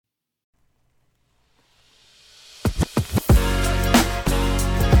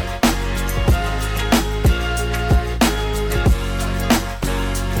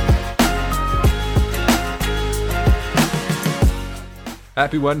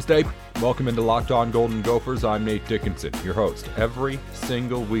Happy Wednesday. Welcome into Locked On Golden Gophers. I'm Nate Dickinson, your host, every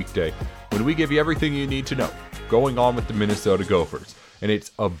single weekday when we give you everything you need to know going on with the Minnesota Gophers. And it's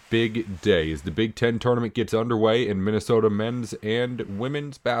a big day as the Big Ten tournament gets underway and Minnesota men's and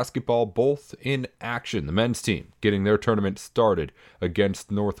women's basketball both in action. The men's team getting their tournament started against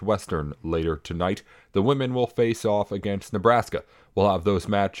Northwestern later tonight. The women will face off against Nebraska. We'll have those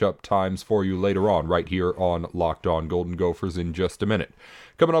matchup times for you later on right here on Locked On Golden Gophers in just a minute.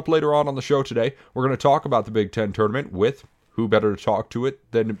 Coming up later on the show today, we're going to talk about the Big Ten tournament with who better to talk to it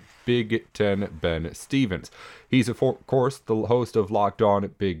than Big Ten Ben Stevens. He's, of course, the host of Locked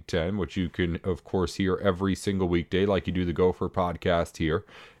On Big Ten, which you can, of course, hear every single weekday like you do the Gopher podcast here.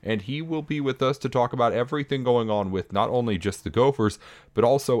 And he will be with us to talk about everything going on with not only just the Gophers, but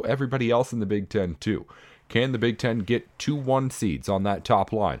also everybody else in the Big Ten, too. Can the Big Ten get 2 1 seeds on that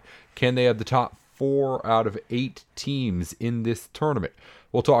top line? Can they have the top 4 out of 8 teams in this tournament?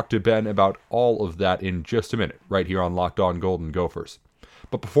 We'll talk to Ben about all of that in just a minute, right here on Locked On Golden Gophers.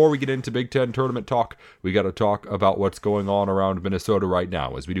 But before we get into Big Ten tournament talk, we got to talk about what's going on around Minnesota right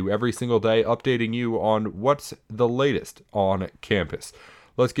now, as we do every single day, updating you on what's the latest on campus.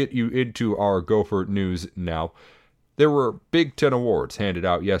 Let's get you into our Gopher news now. There were Big Ten awards handed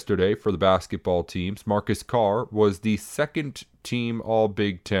out yesterday for the basketball teams. Marcus Carr was the second team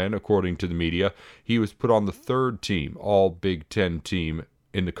All-Big Ten, according to the media. He was put on the third team All-Big Ten team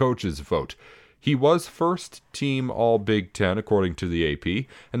in the coaches' vote. He was first team All-Big Ten, according to the AP.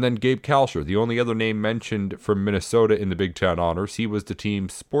 And then Gabe Kalscheur, the only other name mentioned from Minnesota in the Big Ten honors. He was the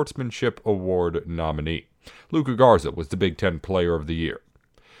team's Sportsmanship Award nominee. Luka Garza was the Big Ten Player of the Year.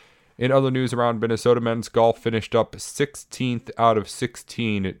 In other news around Minnesota, men's golf finished up 16th out of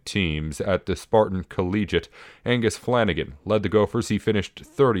 16 teams at the Spartan Collegiate. Angus Flanagan led the Gophers. He finished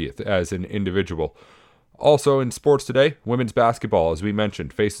 30th as an individual. Also in sports today, women's basketball, as we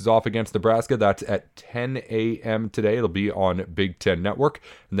mentioned, faces off against Nebraska. That's at 10 a.m. today. It'll be on Big Ten Network.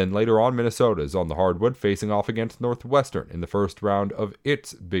 And then later on, Minnesota is on the hardwood, facing off against Northwestern in the first round of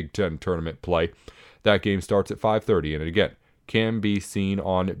its Big Ten tournament play. That game starts at 5:30, and again, can be seen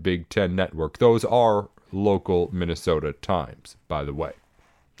on Big Ten Network. Those are local Minnesota times, by the way.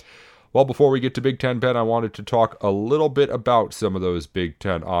 Well, before we get to Big Ten, Ben, I wanted to talk a little bit about some of those Big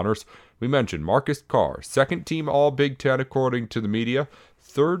Ten honors. We mentioned Marcus Carr, second team All-Big Ten according to the media,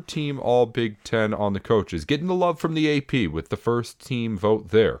 third team All-Big Ten on the coaches, getting the love from the AP with the first team vote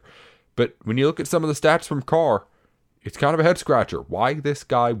there. But when you look at some of the stats from Carr, it's kind of a head-scratcher why this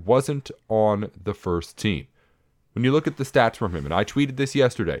guy wasn't on the first team. When you look at the stats from him, and I tweeted this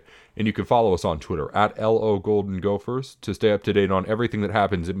yesterday, and you can follow us on Twitter, at LO Golden Gophers, to stay up to date on everything that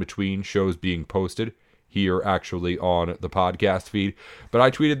happens in between shows being posted here actually on the podcast feed. But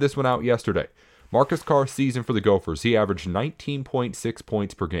I tweeted this one out yesterday. Marcus Carr's season for the Gophers, he averaged 19.6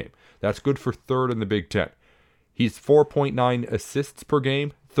 points per game. That's good for third in the Big Ten. He's 4.9 assists per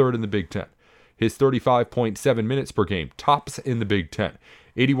game, third in the Big Ten. His 35.7 minutes per game, tops in the Big Ten.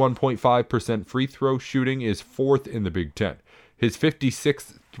 81.5% free throw shooting is fourth in the Big Ten. His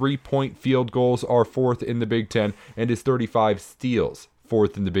 56 three-point field goals are fourth in the Big Ten, and his 35 steals,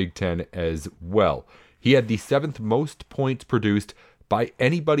 fourth in the Big Ten as well. He had the 7th most points produced by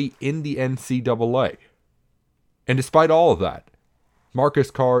anybody in the NCAA. And despite all of that,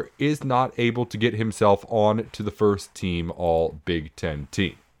 Marcus Carr is not able to get himself on to the first team All-Big Ten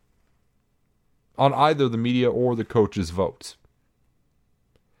team on either the media or the coaches' votes.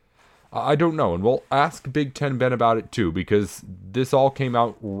 I don't know, and we'll ask Big Ten Ben about it too, because this all came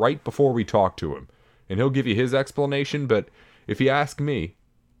out right before we talked to him, and he'll give you his explanation. But if you ask me,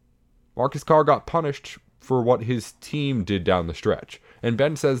 Marcus Carr got punished for what his team did down the stretch, and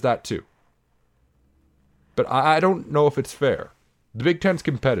Ben says that too. But I don't know if it's fair. The Big Ten's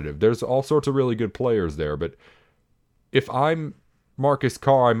competitive. There's all sorts of really good players there, but if I'm Marcus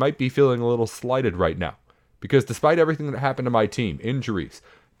Carr, I might be feeling a little slighted right now, because despite everything that happened to my team, injuries,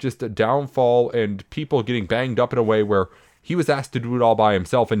 just a downfall, and people getting banged up in a way where he was asked to do it all by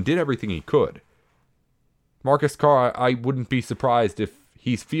himself and did everything he could. Marcus Carr, I wouldn't be surprised if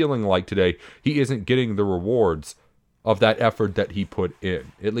he's feeling like today he isn't getting the rewards of that effort that he put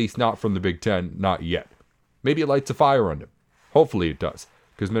in. At least not from the Big Ten, not yet. Maybe it lights a fire under him. Hopefully it does,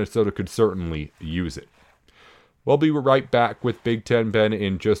 because Minnesota could certainly use it. We'll be right back with Big Ten Ben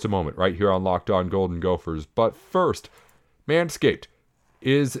in just a moment, right here on Locked On Golden Gophers. But first, Manscaped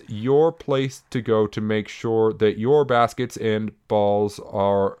is your place to go to make sure that your baskets and balls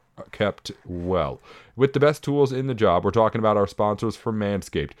are kept well. With the best tools in the job, we're talking about our sponsors from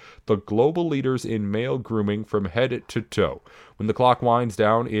Manscaped, the global leaders in male grooming from head to toe. When the clock winds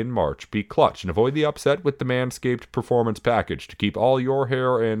down in March, be clutch and avoid the upset with the Manscaped Performance Package to keep all your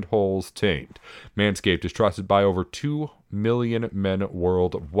hair and holes tamed. Manscaped is trusted by over 2 million men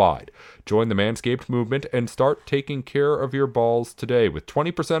worldwide. Join the Manscaped movement and start taking care of your balls today with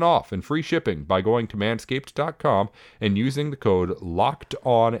 20% off and free shipping by going to manscaped.com and using the code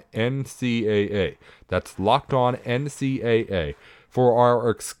LOCKEDONNCAA. That's LOCKEDONNCAA for our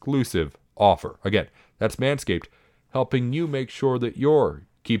exclusive offer. Again, that's Manscaped, helping you make sure that you're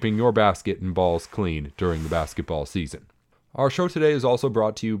keeping your basket and balls clean during the basketball season. Our show today is also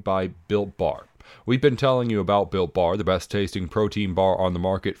brought to you by Built Bar. We've been telling you about Built Bar, the best tasting protein bar on the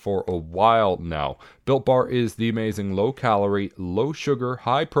market for a while now. Built Bar is the amazing low-calorie, low-sugar,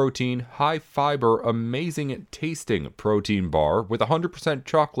 high-protein, high-fiber, amazing tasting protein bar with 100%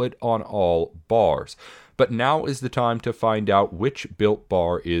 chocolate on all bars. But now is the time to find out which Built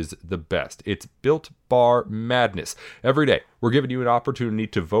Bar is the best. It's Built Bar Madness. Every day, we're giving you an opportunity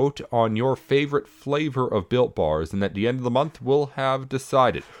to vote on your favorite flavor of Built Bars, and at the end of the month, we'll have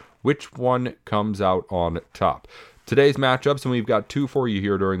decided which one comes out on top. Today's matchups, and we've got two for you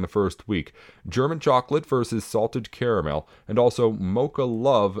here during the first week. German chocolate versus salted caramel, and also mocha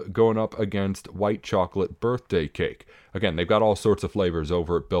love going up against white chocolate birthday cake. Again, they've got all sorts of flavors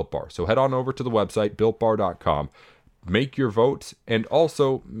over at Built Bar. So head on over to the website, builtbar.com. Make your votes, and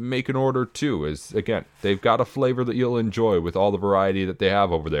also make an order too, as again, they've got a flavor that you'll enjoy with all the variety that they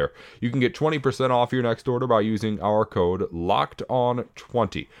have over there. You can get 20% off your next order by using our code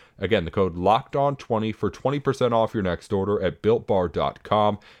LOCKEDON20. Again, the code LOCKEDON20 for 20% off your next order at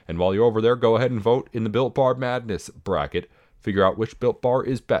builtbar.com. And while you're over there, go ahead and vote in the Built Bar Madness bracket. Figure out which Built Bar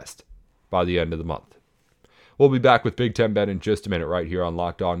is best by the end of the month. We'll be back with Big Ten Ben in just a minute right here on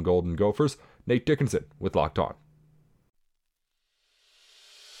Locked On Golden Gophers. Nate Dickinson with Locked On.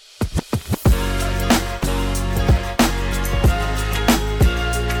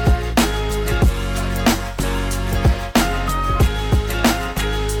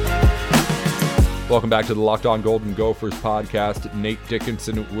 Welcome back to the Locked On Golden Gophers podcast. Nate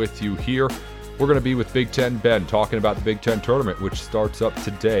Dickinson with you here. We're going to be with Big Ten Ben talking about the Big Ten tournament, which starts up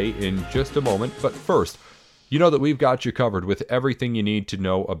today in just a moment. But first, you know that we've got you covered with everything you need to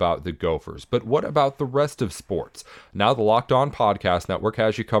know about the Gophers. But what about the rest of sports? Now the Locked On Podcast Network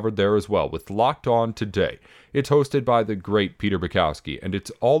has you covered there as well with Locked On Today. It's hosted by the great Peter Bukowski, and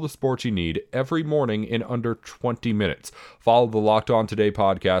it's all the sports you need every morning in under 20 minutes. Follow the Locked On Today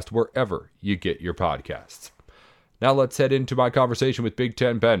podcast wherever you get your podcasts. Now let's head into my conversation with Big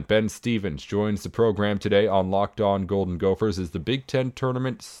Ten Ben. Ben Stevens joins the program today on Locked On Golden Gophers as the Big Ten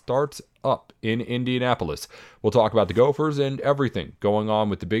tournament starts up in Indianapolis. We'll talk about the Gophers and everything going on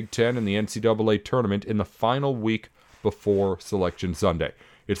with the Big Ten and the NCAA tournament in the final week before Selection Sunday.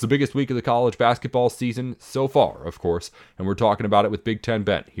 It's the biggest week of the college basketball season so far, of course, and we're talking about it with Big Ten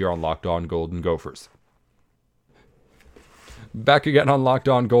Ben here on Locked On Golden Gophers. Back again on Locked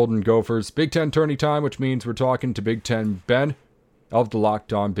On Golden Gophers. Big Ten tourney time, which means we're talking to Big Ten Ben of the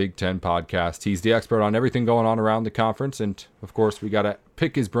Locked On Big Ten podcast. He's the expert on everything going on around the conference, and of course, we got to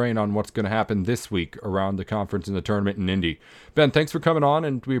pick his brain on what's going to happen this week around the conference and the tournament in Indy. Ben, thanks for coming on,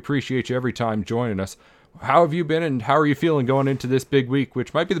 and we appreciate you every time joining us. How have you been, and how are you feeling going into this big week,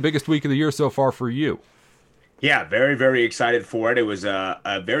 which might be the biggest week of the year so far for you? Yeah, very, very excited for it. It was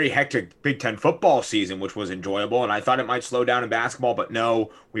a very hectic Big Ten football season, which was enjoyable, and I thought it might slow down in basketball, but no,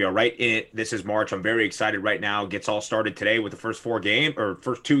 we are right in it. This is March. I'm very excited right now. Gets all started today with the first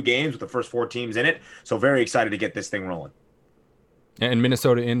first two games with the first four teams in it, so very excited to get this thing rolling. And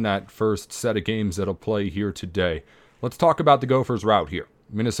Minnesota in that first set of games that'll play here today. Let's talk about the Gophers' route here.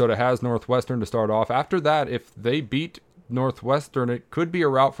 Minnesota has Northwestern to start off. After that, if they beat Northwestern, it could be a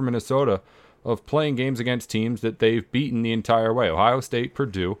route for Minnesota of playing games against teams that they've beaten the entire way. Ohio State,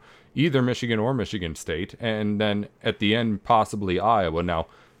 Purdue, either Michigan or Michigan State, and then at the end, possibly Iowa. Now,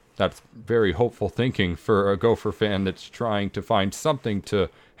 that's very hopeful thinking for a Gopher fan that's trying to find something to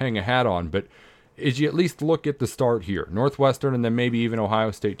hang a hat on. But as you at least look at the start here, Northwestern and then maybe even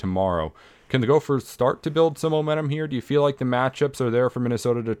Ohio State tomorrow, can the Gophers start to build some momentum here? Do you feel like the matchups are there for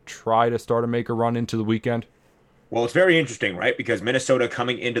Minnesota to try to start to make a run into the weekend? Well, it's very interesting, right? Because Minnesota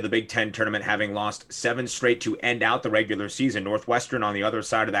coming into the Big Ten tournament having lost 7 straight to end out the regular season. Northwestern, on the other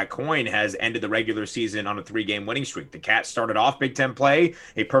side of that coin, has ended the regular season on a 3-game winning streak. The Cats started off Big Ten play,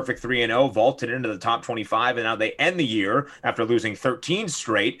 a perfect 3-0, vaulted into the top 25, and now they end the year after losing 13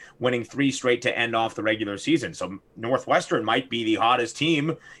 straight, winning 3 straight to end off the regular season. So Northwestern might be the hottest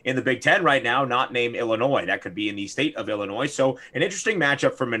team in the Big Ten right now, not named Illinois. That could be in the state of Illinois. So an interesting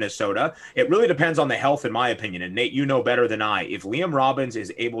matchup for Minnesota. It really depends on the health, in my opinion. And Nate, you know better than I. If Liam Robbins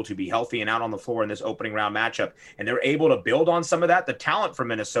is able to be healthy and out on the floor in this opening round matchup, and they're able to build on some of that, the talent for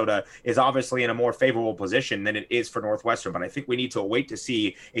Minnesota is obviously in a more favorable position than it is for Northwestern. But I think we need to wait to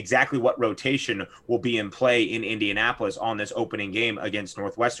see exactly what rotation will be in play in Indianapolis on this opening game against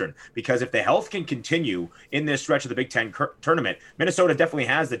Northwestern. Because if the health can continue in this stretch of the Big Ten tournament, Minnesota definitely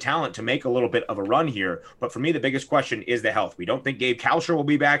has the talent to make a little bit of a run here. But for me, the biggest question is the health. We don't think Gabe Kalsher will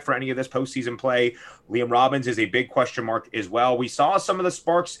be back for any of this postseason play. Liam Robbins is a big question mark as well. We saw some of the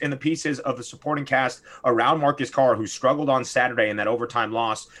sparks in the pieces of the supporting cast around Marcus Carr, who struggled on Saturday in that overtime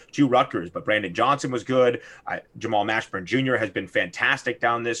loss to Rutgers. But Brandon Johnson was good. Jamal Mashburn Jr. has been fantastic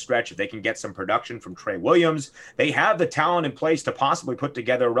down this stretch. If they can get some production from Trey Williams, they have the talent in place to possibly put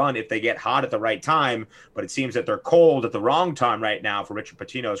together a run if they get hot at the right time. But it seems that they're cold at the wrong time right now for Richard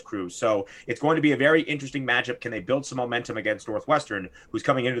Pitino's crew. So it's going to be a very interesting matchup. Can they build some momentum against Northwestern, who's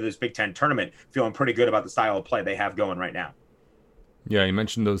coming into this Big Ten tournament feeling pretty good about the style of play they have going right now? Yeah, you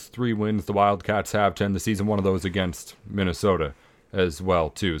mentioned those 3 wins the Wildcats have to end the season, one of those against Minnesota as well,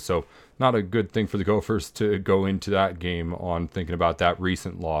 too. So not a good thing for the Gophers to go into that game on thinking about that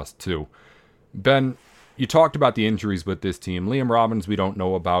recent loss, too. Ben, you talked about the injuries with this team. Liam Robbins, we don't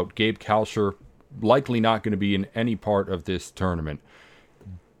know about. Gabe Kalsher, likely not going to be in any part of this tournament.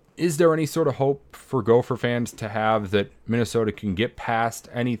 Is there any sort of hope for Gopher fans to have that Minnesota can get past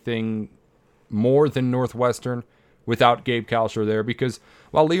anything more than Northwestern without Gabe Kalsher there? Because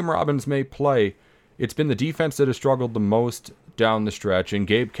while Liam Robbins may play, it's been the defense that has struggled the most down the stretch, and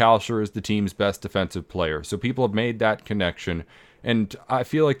Gabe Kalsher is the team's best defensive player. So people have made that connection. And I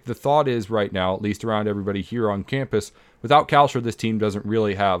feel like the thought is right now, at least around everybody here on campus, without Kalsher, this team doesn't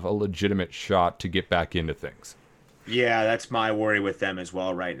really have a legitimate shot to get back into things. Yeah, that's my worry with them as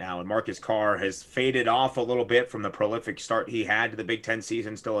well right now. And Marcus Carr has faded off a little bit from the prolific start he had to the Big Ten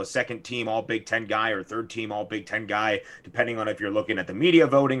season. Still a second-team All-Big Ten guy or third-team All-Big Ten guy, depending on if you're looking at the media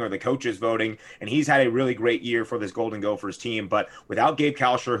voting or the coaches voting. And he's had a really great year for this Golden Gophers team. But without Gabe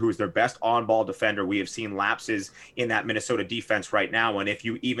Kalsher, who's their best on-ball defender, we have seen lapses in that Minnesota defense right now. And if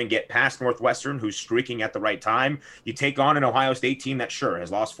you even get past Northwestern, who's streaking at the right time, you take on an Ohio State team that sure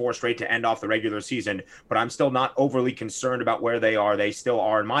has lost 4 straight to end off the regular season. But I'm still not overly concerned about where they are. They still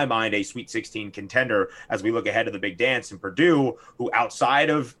are, in my mind, a Sweet 16 contender as we look ahead to the big dance. And Purdue, who outside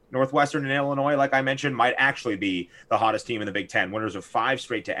of Northwestern and Illinois, like I mentioned, might actually be the hottest team in the Big Ten. Winners of 5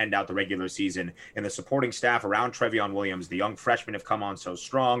 straight to end out the regular season. And the supporting staff around Trevion Williams, the young freshmen have come on so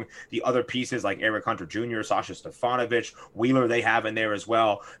strong. The other pieces like Eric Hunter Jr., Sasha Stefanovic, Wheeler they have in there as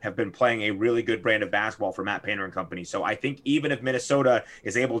well, have been playing a really good brand of basketball for Matt Painter and company. So I think even if Minnesota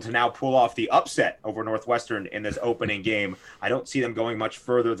is able to now pull off the upset over Northwestern in this opening game, I don't see them going much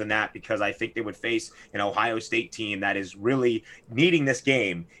further than that, because I think they would face an Ohio State team that is really needing this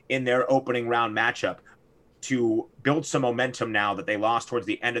game in their opening round matchup to build some momentum now that they lost towards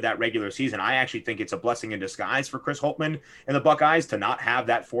the end of that regular season. I actually think it's a blessing in disguise for Chris Holtmann and the Buckeyes to not have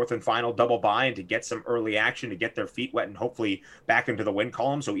that fourth and final double bye and to get some early action, to get their feet wet and hopefully back into the win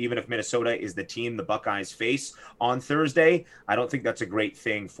column. So even if Minnesota is the team the Buckeyes face on Thursday, I don't think that's a great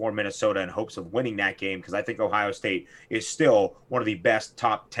thing for Minnesota in hopes of winning that game, because I think Ohio State is still one of the best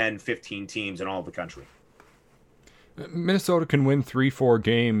top 10, 15 teams in all of the country. Minnesota can win 3-4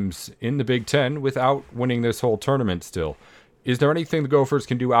 games in the Big Ten without winning this whole tournament still. Is there anything the Gophers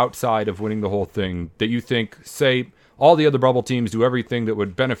can do outside of winning the whole thing that you think, say, all the other bubble teams do everything that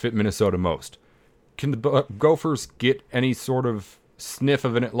would benefit Minnesota most? Can the Gophers get any sort of sniff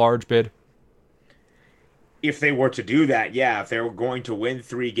of an at-large bid? If they were to do that, yeah, if they were going to win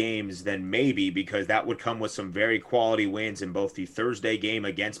 3 games, then maybe, because that would come with some very quality wins in both the Thursday game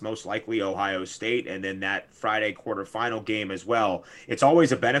against most likely Ohio State and then that Friday quarterfinal game as well. It's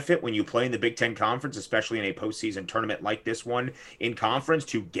always a benefit when you play in the Big Ten Conference, especially in a postseason tournament like this one in conference,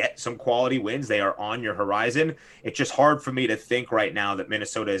 to get some quality wins. They are on your horizon. It's just hard for me to think right now that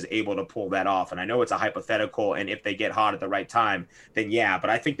Minnesota is able to pull that off. And I know it's a hypothetical, and if they get hot at the right time, then yeah,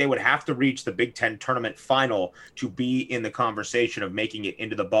 but I think they would have to reach the Big Ten tournament final final to be in the conversation of making it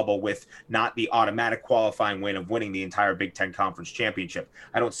into the bubble with not the automatic qualifying win of winning the entire Big Ten Conference Championship.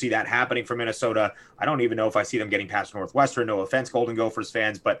 I don't see that happening for Minnesota. I don't even know if I see them getting past Northwestern. No offense, Golden Gophers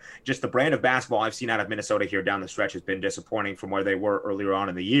fans, but just the brand of basketball I've seen out of Minnesota here down the stretch has been disappointing from where they were earlier on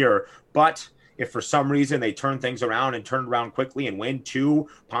in the year. But if for some reason they turn things around and turn around quickly and win 2,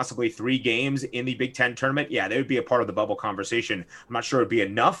 possibly 3 games in the Big Ten tournament, yeah, they would be a part of the bubble conversation. I'm not sure it'd be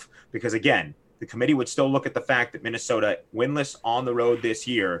enough because, again, the committee would still look at the fact that Minnesota winless on the road this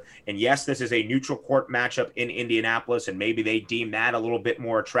year. And yes, this is a neutral court matchup in Indianapolis, and maybe they deem that a little bit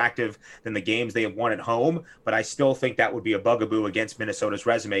more attractive than the games they have won at home. But I still think that would be a bugaboo against Minnesota's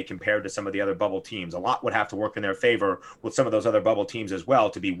resume compared to some of the other bubble teams. A lot would have to work in their favor with some of those other bubble teams as well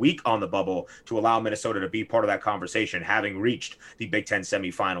to be weak on the bubble to allow Minnesota to be part of that conversation, having reached the Big Ten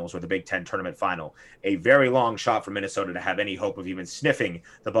semifinals or the Big Ten tournament final. A very long shot for Minnesota to have any hope of even sniffing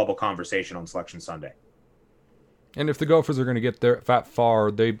the bubble conversation on Selection Sunday. And if the Gophers are going to get there that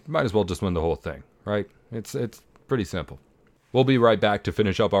far, they might as well just win the whole thing, right? It's pretty simple. We'll be right back to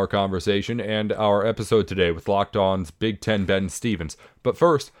finish up our conversation and our episode today with Locked On's Big Ten Ben Stevens. But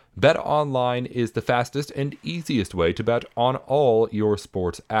first, BetOnline is the fastest and easiest way to bet on all your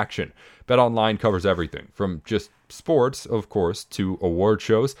sports action. BetOnline covers everything from just sports, of course, to award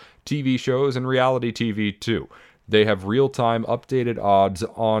shows, TV shows, and reality TV too. They have real-time updated odds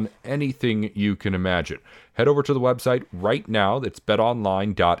on anything you can imagine. Head over to the website right now, that's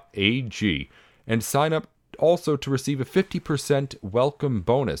betonline.ag, and sign up also to receive a 50% welcome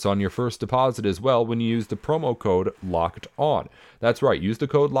bonus on your first deposit as well when you use the promo code LOCKEDON. That's right, use the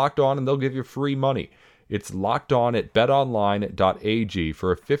code LOCKEDON and they'll give you free money. It's locked on at betonline.ag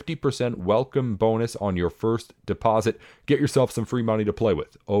for a 50% welcome bonus on your first deposit. Get yourself some free money to play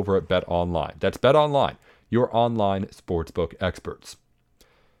with over at BetOnline. That's BetOnline, your online sportsbook experts.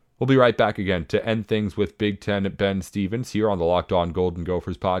 We'll be right back again to end things with Big Ten Ben Stevens here on the Locked On Golden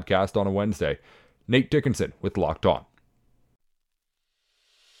Gophers podcast on a Wednesday. Nate Dickinson with Locked On.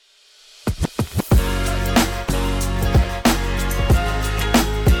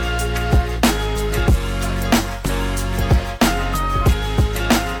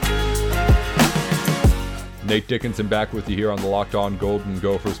 Nate Dickinson back with you here on the Locked On Golden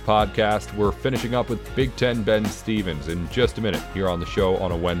Gophers podcast. We're finishing up with Big Ten Ben Stevens in just a minute here on the show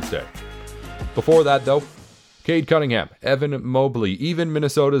on a Wednesday. Before that, though, Cade Cunningham, Evan Mobley, even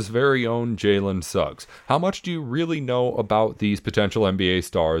Minnesota's very own Jalen Suggs. How much do you really know about these potential NBA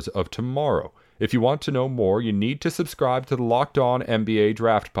stars of tomorrow? If you want to know more, you need to subscribe to the Locked On NBA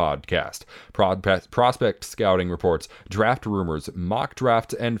Draft Podcast. Prospect scouting reports, draft rumors, mock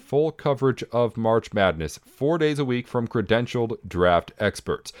drafts, and full coverage of March Madness 4 days a week from credentialed draft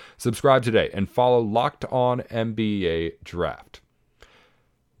experts. Subscribe today and follow Locked On NBA Draft.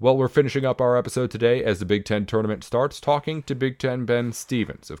 Well, we're finishing up our episode today as the Big Ten tournament starts, talking to Big Ten Ben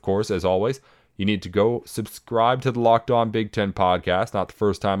Stevens. Of course, as always, you need to go subscribe to the Locked On Big Ten podcast. Not the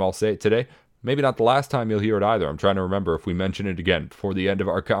first time I'll say it today. Maybe not the last time you'll hear it either. I'm trying to remember if we mention it again before the end of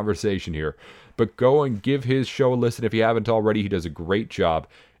our conversation here. But go and give his show a listen if you haven't already. He does a great job.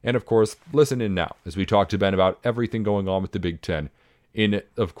 And of course, listen in now as we talk to Ben about everything going on with the Big Ten in,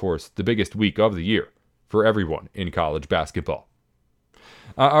 of course, the biggest week of the year for everyone in college basketball.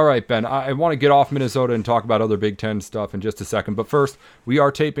 All right, Ben, I want to get off Minnesota and talk about other Big Ten stuff in just a second. But first, we are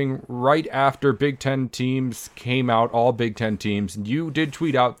taping right after Big Ten teams came out, all Big Ten teams. You did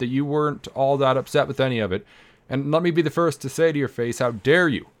tweet out that you weren't all that upset with any of it. And let me be the first to say to your face, how dare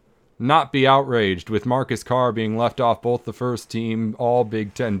you not be outraged with Marcus Carr being left off both the first team, all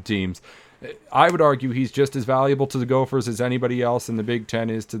Big Ten teams. I would argue he's just as valuable to the Gophers as anybody else in the Big Ten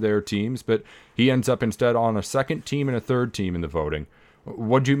is to their teams, but he ends up instead on a second team and a third team in the voting.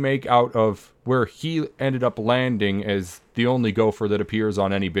 What'd you make out of where he ended up landing as the only Gopher that appears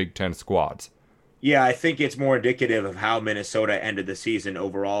on any Big Ten squads? Yeah, I think it's more indicative of how Minnesota ended the season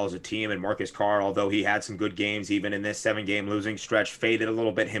overall as a team. And Marcus Carr, although he had some good games, even in this 7-game losing stretch, faded a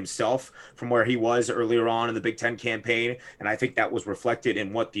little bit himself from where he was earlier on in the Big Ten campaign. And I think that was reflected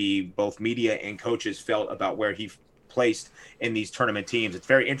in what the both media and coaches felt about where he placed in these tournament teams. It's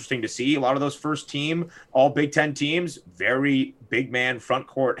very interesting to see a lot of those first team, all Big Ten teams, very big man front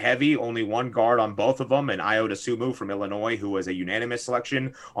court heavy, only one guard on both of them, and Ayo Dosunmu from Illinois, who was a unanimous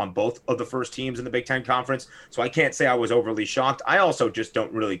selection on both of the first teams in the Big Ten Conference. So I can't say I was overly shocked. I also just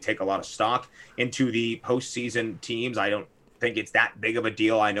don't really take a lot of stock into the postseason teams. I don't think it's that big of a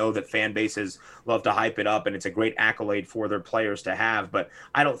deal. I know that fan bases love to hype it up, and it's a great accolade for their players to have, but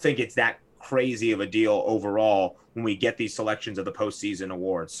I don't think it's that crazy of a deal overall when we get these selections of the postseason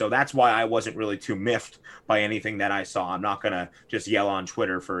awards. So that's why I wasn't really too miffed by anything that I saw. I'm not going to just yell on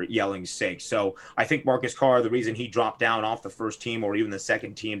Twitter for yelling's sake. So I think Marcus Carr, the reason he dropped down off the first team or even the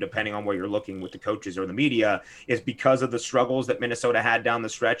second team, depending on where you're looking with the coaches or the media, is because of the struggles that Minnesota had down the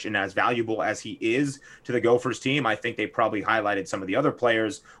stretch. And as valuable as he is to the Gophers team, I think they probably highlighted some of the other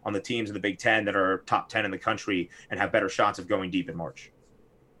players on the teams in the Big Ten that are top 10 in the country and have better shots of going deep in March.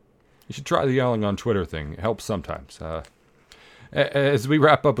 You should try the yelling on Twitter thing. It helps sometimes. As we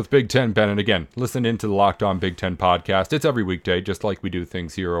wrap up with Big Ten, Ben, and again, listen into the Locked On Big Ten podcast. It's every weekday, just like we do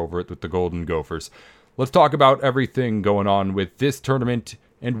things here over with the Golden Gophers. Let's talk about everything going on with this tournament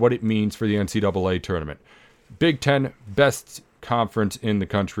and what it means for the NCAA tournament. Big Ten, best conference in the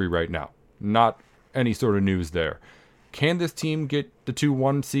country right now. Not any sort of news there. Can this team get the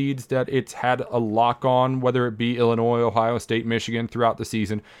 2-1 seeds that it's had a lock on, whether it be Illinois, Ohio State, Michigan throughout the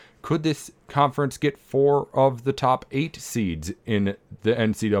season? Could this conference get 4 of the top 8 seeds in the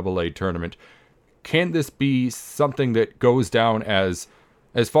NCAA tournament? Can this be something that goes down as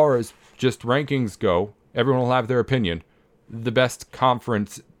far as just rankings go, everyone will have their opinion, the best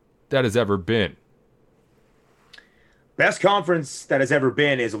conference that has ever been? Best conference that has ever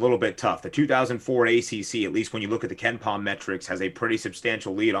been is a little bit tough. The 2004 ACC, at least when you look at the KenPom metrics, has a pretty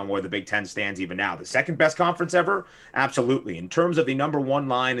substantial lead on where the Big Ten stands even now. The second best conference ever? Absolutely. In terms of the number one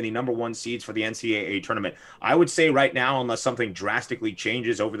line and the number one seeds for the NCAA tournament, I would say right now, unless something drastically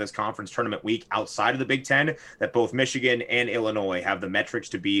changes over this conference tournament week outside of the Big Ten, that both Michigan and Illinois have the metrics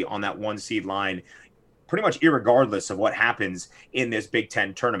to be on that one seed line pretty much irregardless of what happens in this Big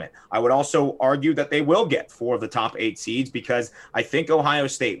Ten tournament. I would also argue that they will get 4 of the top 8 seeds because I think Ohio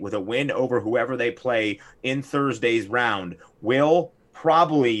State, with a win over whoever they play in Thursday's round, will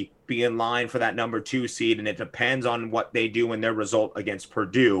probably be in line for that number 2 seed, and it depends on what they do in their result against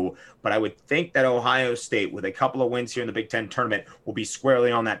Purdue. But I would think that Ohio State, with a couple of wins here in the Big Ten tournament, will be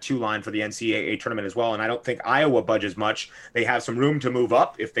squarely on that 2 line for the NCAA tournament as well. And I don't think Iowa budges much. They have some room to move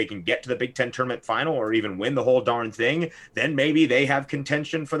up if they can get to the Big Ten tournament final or even win the whole darn thing. Then maybe they have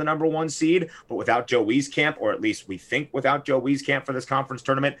contention for the number 1 seed. But without Joe Wieskamp, or at least we think without Joe Wieskamp for this conference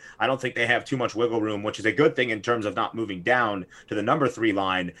tournament, I don't think they have too much wiggle room, which is a good thing in terms of not moving down to the number 3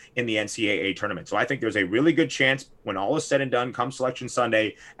 line in the NCAA tournament. So I think there's a really good chance when all is said and done come Selection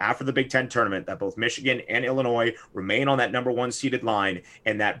Sunday after the Big Ten tournament that both Michigan and Illinois remain on that number 1 seeded line,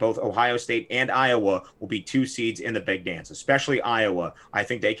 and that both Ohio State and Iowa will be 2 seeds in the big dance, especially Iowa. I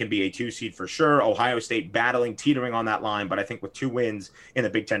think they can be a 2 seed for sure. Ohio State battling, teetering on that line, but I think with 2 wins in the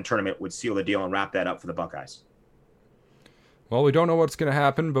Big Ten tournament would seal the deal and wrap that up for the Buckeyes. Well, we don't know what's going to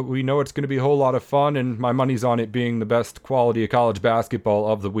happen, but we know it's going to be a whole lot of fun, and my money's on it being the best quality of college basketball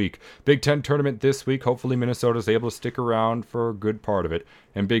of the week. Big Ten tournament this week. Hopefully Minnesota's able to stick around for a good part of it.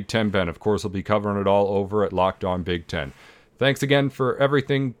 And Big Ten Ben, of course, will be covering it all over at Locked On Big Ten. Thanks again for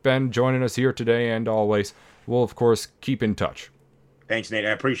everything, Ben, joining us here today and always. We'll, of course, keep in touch. Thanks, Nate.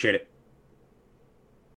 I appreciate it.